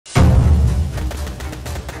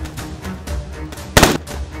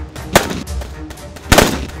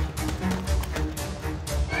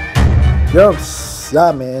Yups,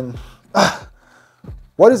 yeah man.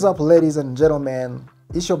 What is up, ladies and gentlemen?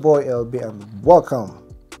 It's your boy LB and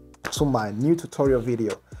welcome to my new tutorial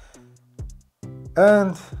video.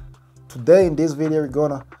 And today in this video we're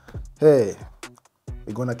gonna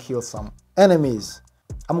kill some enemies.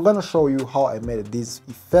 I'm gonna show you how I made this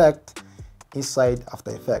effect inside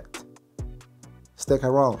After Effects. Stick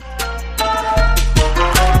around.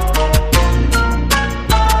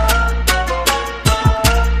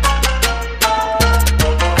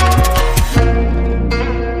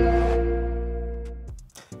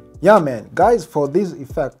 Yeah man, guys, for this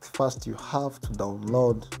effect first you have to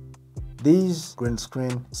download these green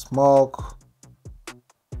screen, smoke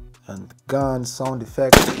and gun sound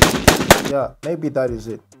effects. Yeah, maybe that is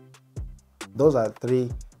it. Those are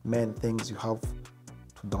three main things you have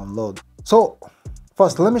to download. So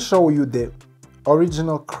first let me show you the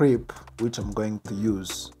original clip which I'm going to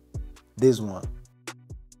use. This one.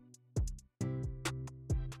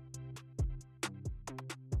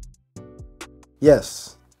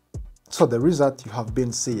 Yes, so the result you have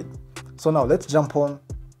been seen. So now let's jump on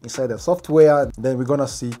inside the software, then we're gonna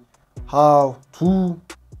see how to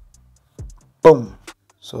boom.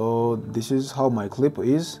 So this is how my clip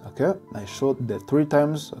is. Okay, I shot the 3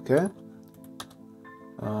 times. Okay,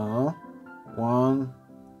 1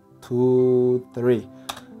 2 3.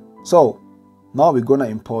 So now we're gonna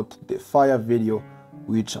import the fire video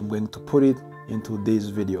which I'm going to put it into this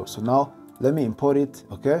video. So now let me import it.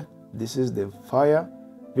 Okay, this is the fire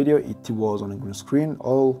video. It was on a green screen,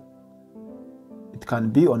 or it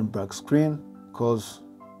can be on a black screen because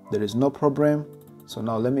there is no problem. So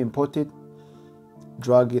now let me import it,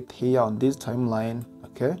 drag it here on this timeline.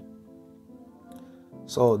 Okay,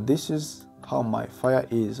 so this is how my fire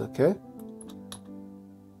is, okay,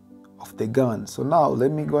 of the gun. So now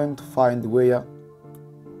let me going to find where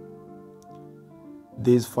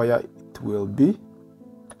this fire it will be.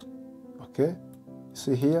 Okay,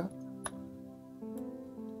 see here.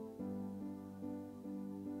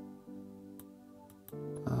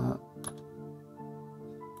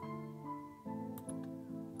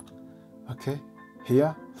 Okay,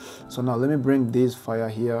 here. So now let me bring this fire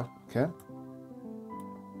here. Okay,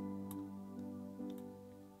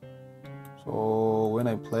 so when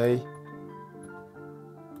I play,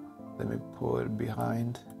 let me put it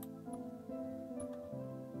behind.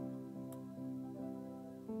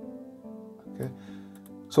 Okay,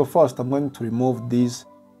 so first I'm going to remove this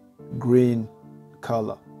green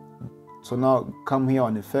color. So now come here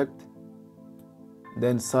on effect,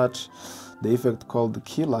 then search the effect called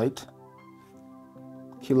key light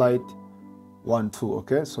 1 2.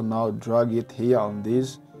 Okay, so now drag it here on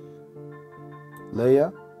this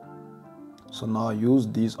layer. So now use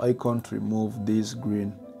this icon to remove this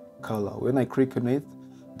green color. When I click on it,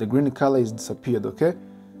 the green color is disappeared. Okay,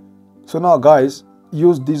 so now guys,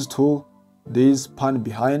 use this tool, this pan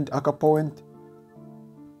behind anchor point,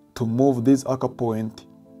 to move this anchor point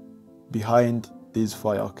behind this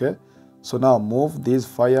fire. Okay, so now move this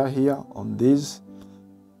fire here on this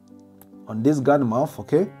gun mouth.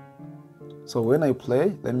 Okay, so when I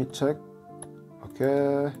play, let me check.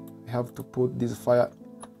 Okay, I have to put this fire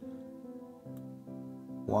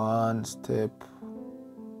 1 step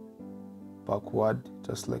backward,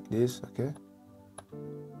 just like this. Okay,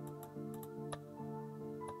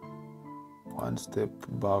 1 step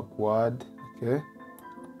backward. Okay,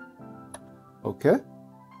 okay,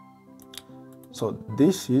 so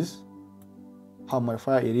this is how my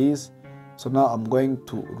fire it is. So now I'm going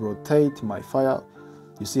to rotate my fire.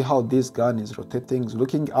 You see how this gun is rotating, it's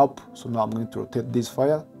looking up. So now I'm going to rotate this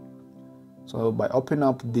fire. So by opening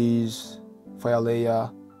up this fire layer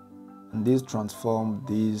and this transform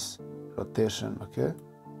this rotation. Okay,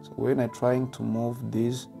 so when I'm trying to move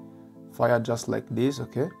this fire just like this,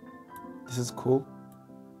 okay, this is cool.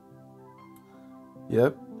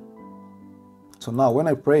 Yep. So now when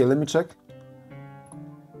I pray, let me check.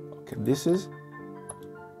 Okay, this is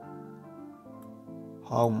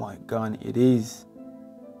how my gun it is.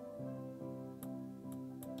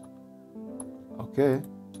 Okay,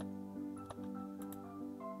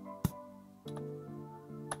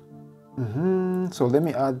 so let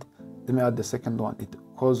me add the second one,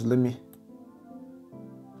 because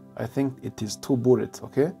I think it is 2 bullets.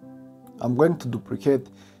 Okay, I'm going to duplicate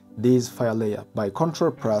this fire layer by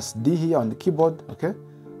Ctrl+D here on the keyboard. Okay,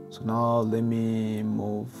 so now let me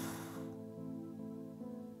move.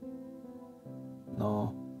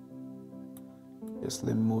 No, just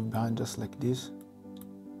let me move behind just like this.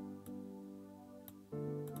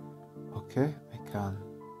 Okay, I can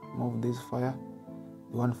move this fire,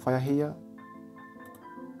 one fire here,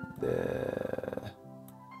 the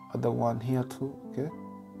other one here too. Okay,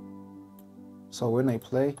 So when I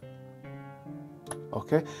play,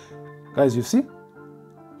 okay, guys, you see,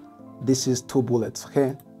 this is 2 bullets,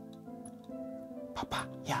 okay? Papa,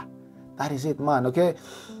 yeah, that is it, man, okay?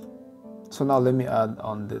 So now let me add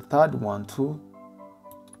on the third one too.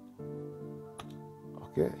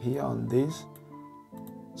 Okay, here on this.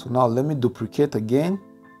 So now let me duplicate again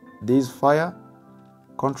this fire,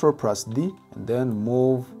 Ctrl plus D, and then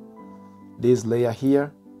move this layer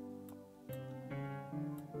here.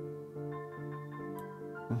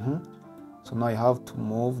 So now you have to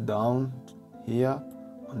move down here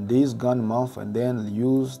on this gun mount and then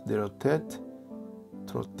use the rotate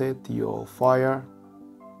to rotate your fire.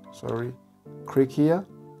 Sorry, click here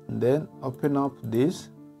and then open up this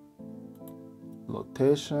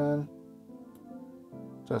rotation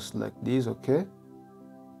just like this, okay?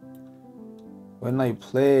 When I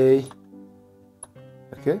play,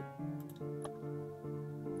 okay,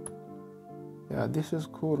 yeah, this is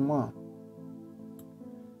cool, man.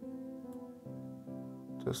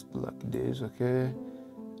 Just like this, okay?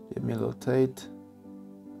 Let me rotate.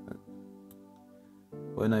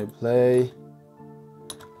 When I play,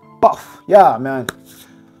 puff, yeah, man.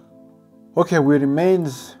 Okay, we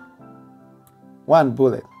remains 1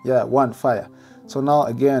 bullet, yeah, 1 fire. So now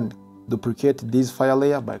again, duplicate this fire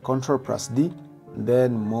layer by Ctrl plus D, and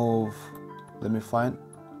then move. Let me find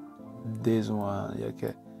this one. Yeah,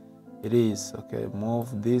 okay, it is okay.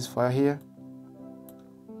 Move this fire here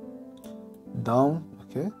down,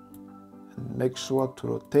 okay, and make sure to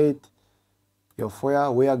rotate your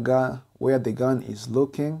fire where the gun is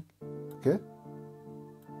looking, okay?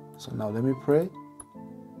 So now let me pray.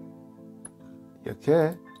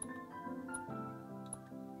 Okay,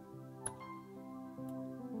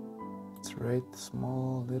 it's right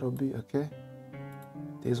small little bit, okay?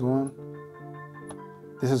 This one,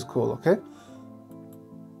 this is cool, okay?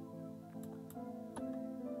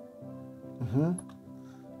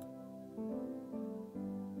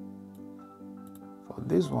 For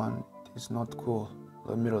this one, it's not cool.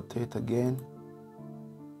 Let me rotate again.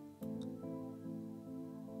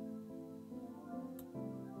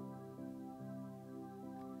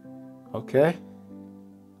 Okay.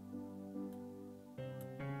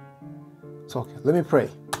 So okay, let me pray.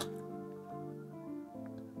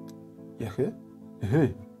 Yeah, okay.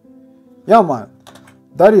 Yeah, man.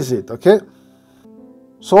 That is it, okay?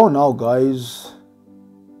 So now, guys,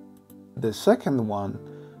 the second one,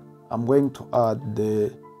 I'm going to add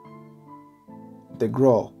the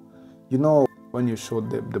glow. You know, when you shoot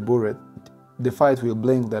the bullet, the fight will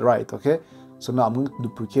blink the right, okay? So now I'm going to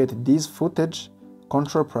duplicate this footage,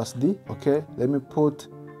 Ctrl plus D, okay? Let me put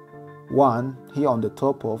 1 here on the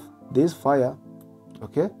top of this fire,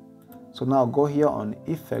 okay? So now go here on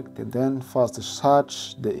effect and then first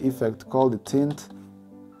search the effect called the tint,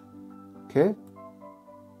 okay?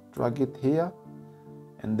 Drag it here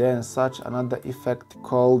and then search another effect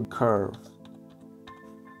called curve.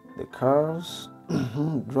 The curves,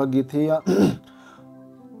 drag it here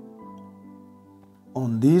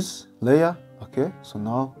on this layer, okay? So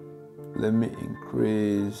now let me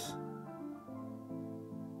increase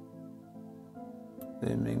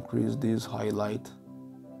this highlight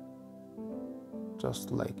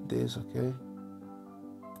just like this, okay?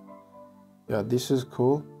 Yeah, this is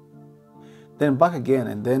cool. Then back again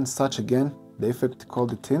and then search again the effect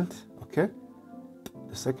called the tint, okay?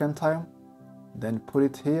 The second time, then put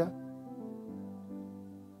it here.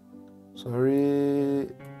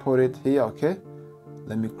 Sorry, put it here, okay?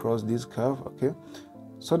 Let me cross this curve, okay?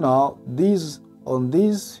 So now on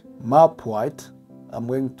this map white, I'm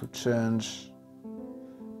going to change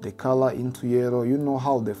the color into yellow. You know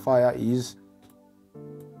how the fire is,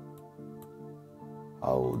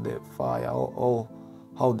 how the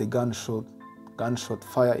gunshot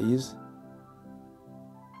fire is.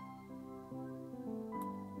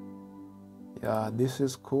 Yeah, this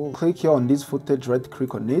is cool. Click here on this footage, right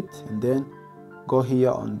click on it, and then go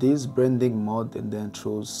here on this blending mode and then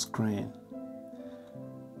choose screen.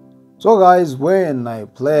 So guys, when I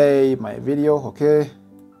play my video, okay,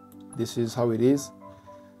 this is how it is.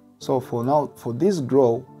 So for now, for this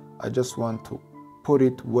glow, I just want to put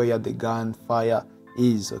it where the gunfire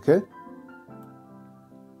is, okay?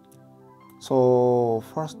 So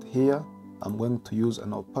first here, I'm going to use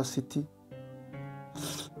an opacity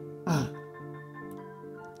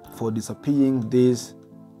for disappearing this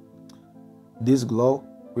glow,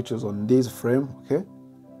 which is on this frame, okay?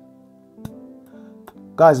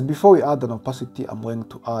 Guys, before we add an opacity, I'm going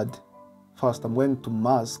to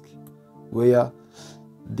mask where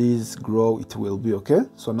this glow it will be, okay?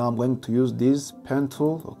 So now I'm going to use this pen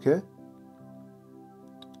tool, okay?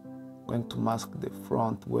 I'm going to mask the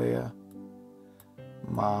front where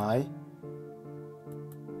my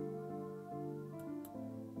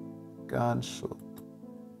gunshot.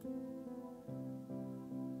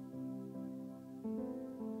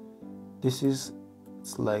 This is,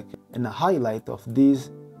 it's like in a highlight of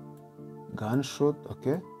this gunshot,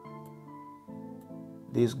 okay,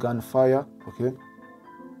 this gunfire, okay.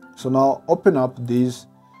 So now open up this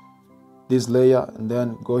layer and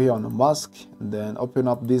then go here on the mask and then open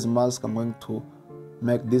up this mask. I'm going to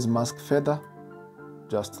make this mask feather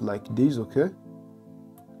just like this, okay.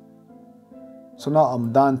 So now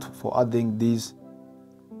I'm done for adding this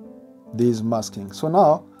masking. So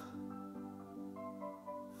now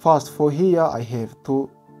first for here I have two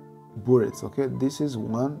bullets, okay. This is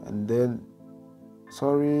one, and then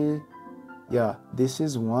sorry, yeah, this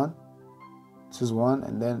is one,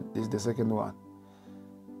 and then this is the second one.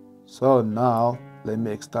 So now let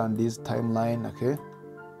me extend this timeline, okay.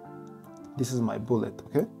 This is my bullet,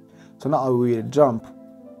 okay. So now I will jump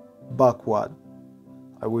backward.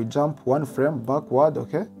 I will jump one frame backward,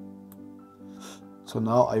 okay. So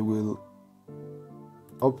now I will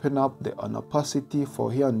open up an opacity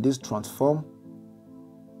for here on this transform.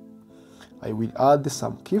 I will add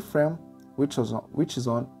some keyframe which is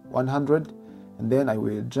on 100, and then I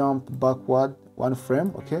will jump backward one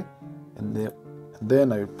frame, okay, and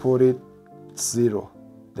then I will put it 0.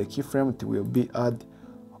 The keyframe will be added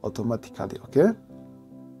automatically, okay.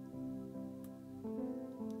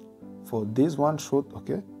 For this one shot,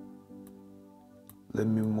 okay, let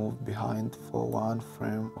me move behind for one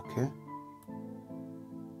frame, okay.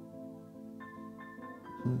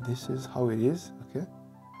 This is how it is, okay.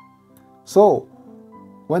 So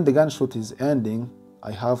when the gunshot is ending,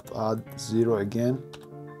 I have to add 0 again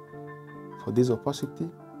for this opacity,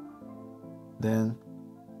 then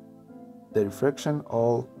the reflection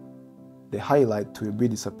or the highlight will be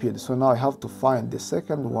disappeared. So now I have to find the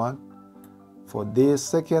second one for this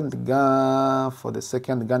second gun, for the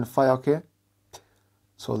second gunfire, okay.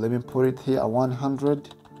 So let me put it here at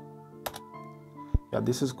 100. Yeah,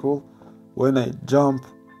 this is cool. When I jump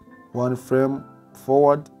one frame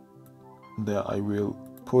forward, there I will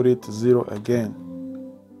put it 0 again.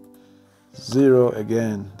 0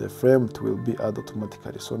 again. The frame will be added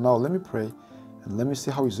automatically. So now let me pray and let me see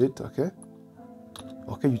how is it, okay.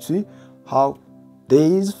 Okay, you see how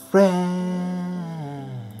this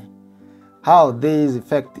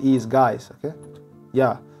effect is, guys, okay.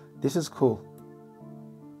 Yeah, this is cool.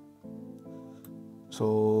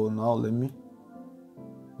 So now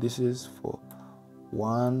this is for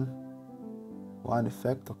one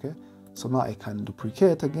effect, okay. So now I can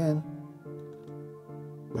duplicate again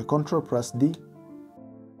by Ctrl+D.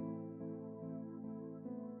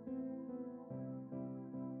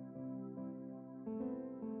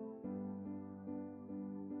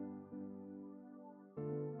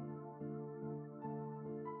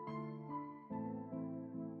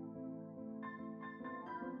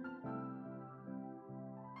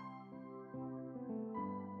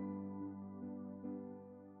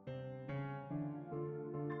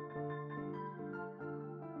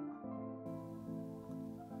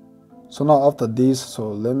 So now after this, so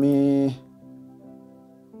let me,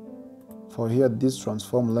 for here this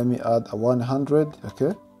transform, let me add a 100,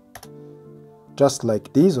 okay, just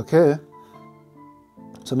like this, okay.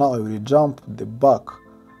 So now I will jump the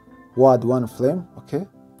backward one frame, okay.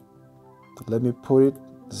 So let me put it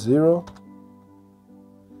 0.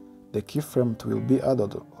 The keyframe will be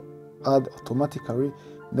added automatically.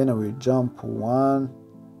 Then I will jump 1,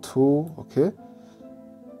 2, okay,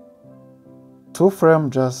 2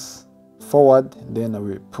 frame just forward, then I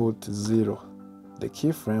will put 0. The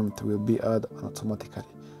keyframe will be added automatically.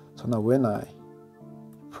 So now when I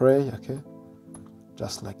pray, okay,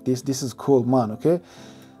 just like this. This is cool, man, okay.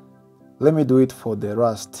 Let me do it for the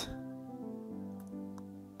last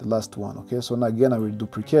one, okay. So now again I will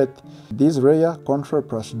duplicate this layer,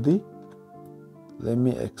 Ctrl+D. Let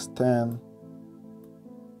me extend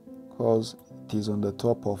because it is on the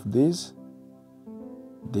top of this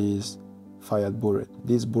fired bullet,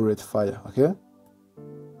 this bullet fire, okay.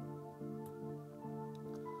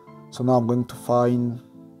 So now I'm going to find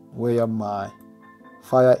where my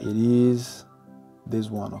fire it is, this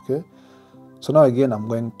one, okay. So now again I'm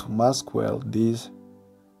going to mask well this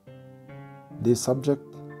subject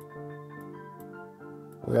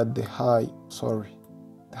where the highlight,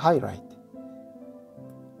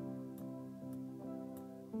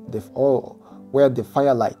 where the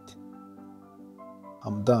firelight.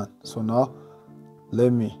 I'm done. So now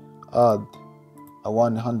let me add a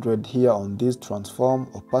 100 here on this transform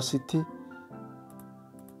opacity.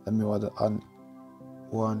 Let me add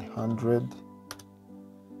 100.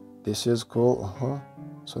 This is cool.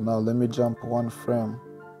 So now let me jump one frame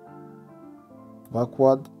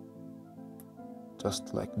backward,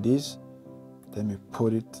 just like this. let me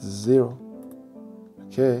put it 0.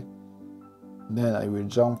 Okay, then I will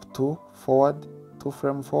jump 2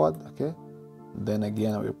 frames forward. Okay, then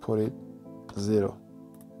again I will put it 0.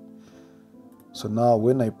 So now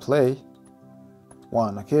when I play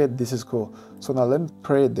 1, okay, this is cool. So now let me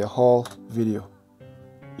play the whole video.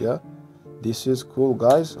 Yeah, this is cool,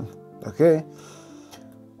 guys. Okay,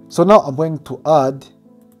 so now I'm going to add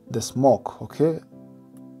the smoke. Okay,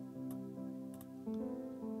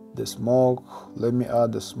 the smoke, let me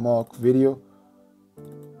add the smoke video,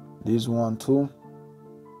 this one too.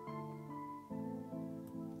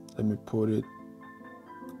 Let me put it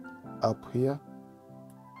up here.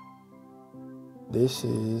 This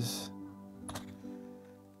is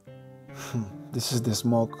this is the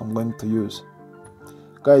smoke I'm going to use.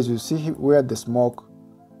 Guys, you see where the smoke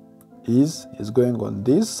is going on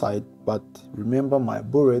this side, but remember my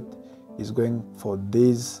bullet is going for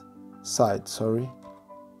this side. Sorry,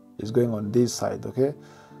 it's going on this side. Okay,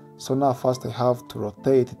 so now first I have to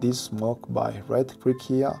rotate this smoke by right click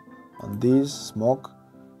here on this smoke,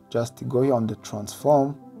 just go here on the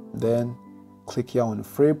transform, then click here on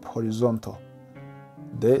flip horizontal.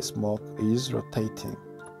 The smoke is rotating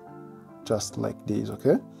just like this.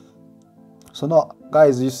 Okay, so now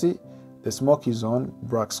guys, you see the smoke is on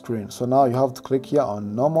black screen, so now you have to click here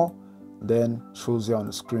on normal, then choose here on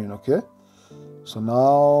the screen. Okay, so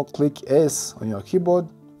now click S on your keyboard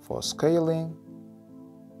for scaling.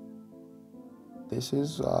 This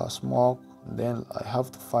is smoke, then I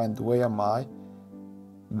have to find where my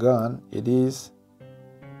gun it is,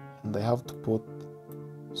 and I have to put,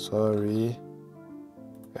 sorry,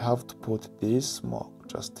 I have to put this smoke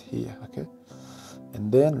just here. Okay,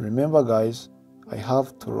 and then remember guys, I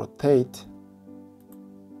have to rotate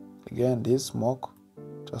again this smoke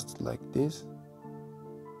just like this.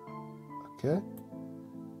 Okay,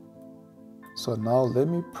 so now let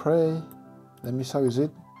me pray, let me show you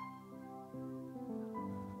it.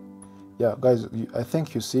 Yeah guys, I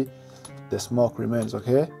think you see the smoke remains.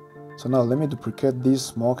 Okay, so now let me duplicate this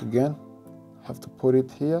smoke again. I have to put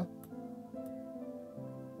it here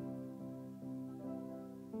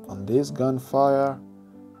on this gunfire.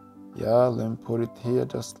 Yeah, let me put it here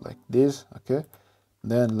just like this. Okay,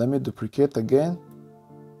 then let me duplicate again.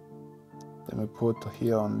 Let me put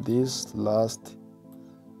here on this last,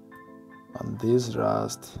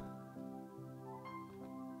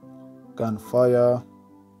 gunfire.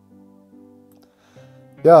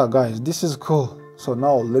 Yeah guys, this is cool. So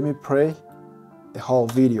now let me play the whole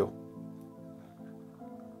video.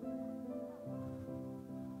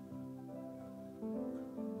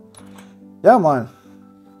 Yeah man,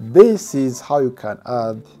 this is how you can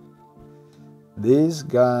add this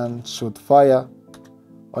gun shoot fire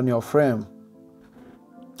on your frame.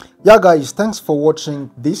 Yeah guys, thanks for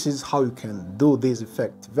watching. This is how you can do this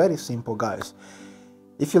effect. Very simple guys.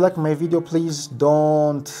 If you like my video, please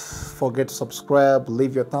don't forget to subscribe,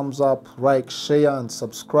 leave your thumbs up, like, share and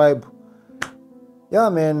subscribe. Yeah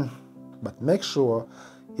man, but make sure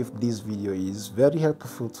if this video is very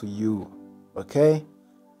helpful to you, okay?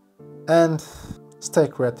 And stay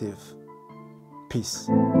creative. Peace.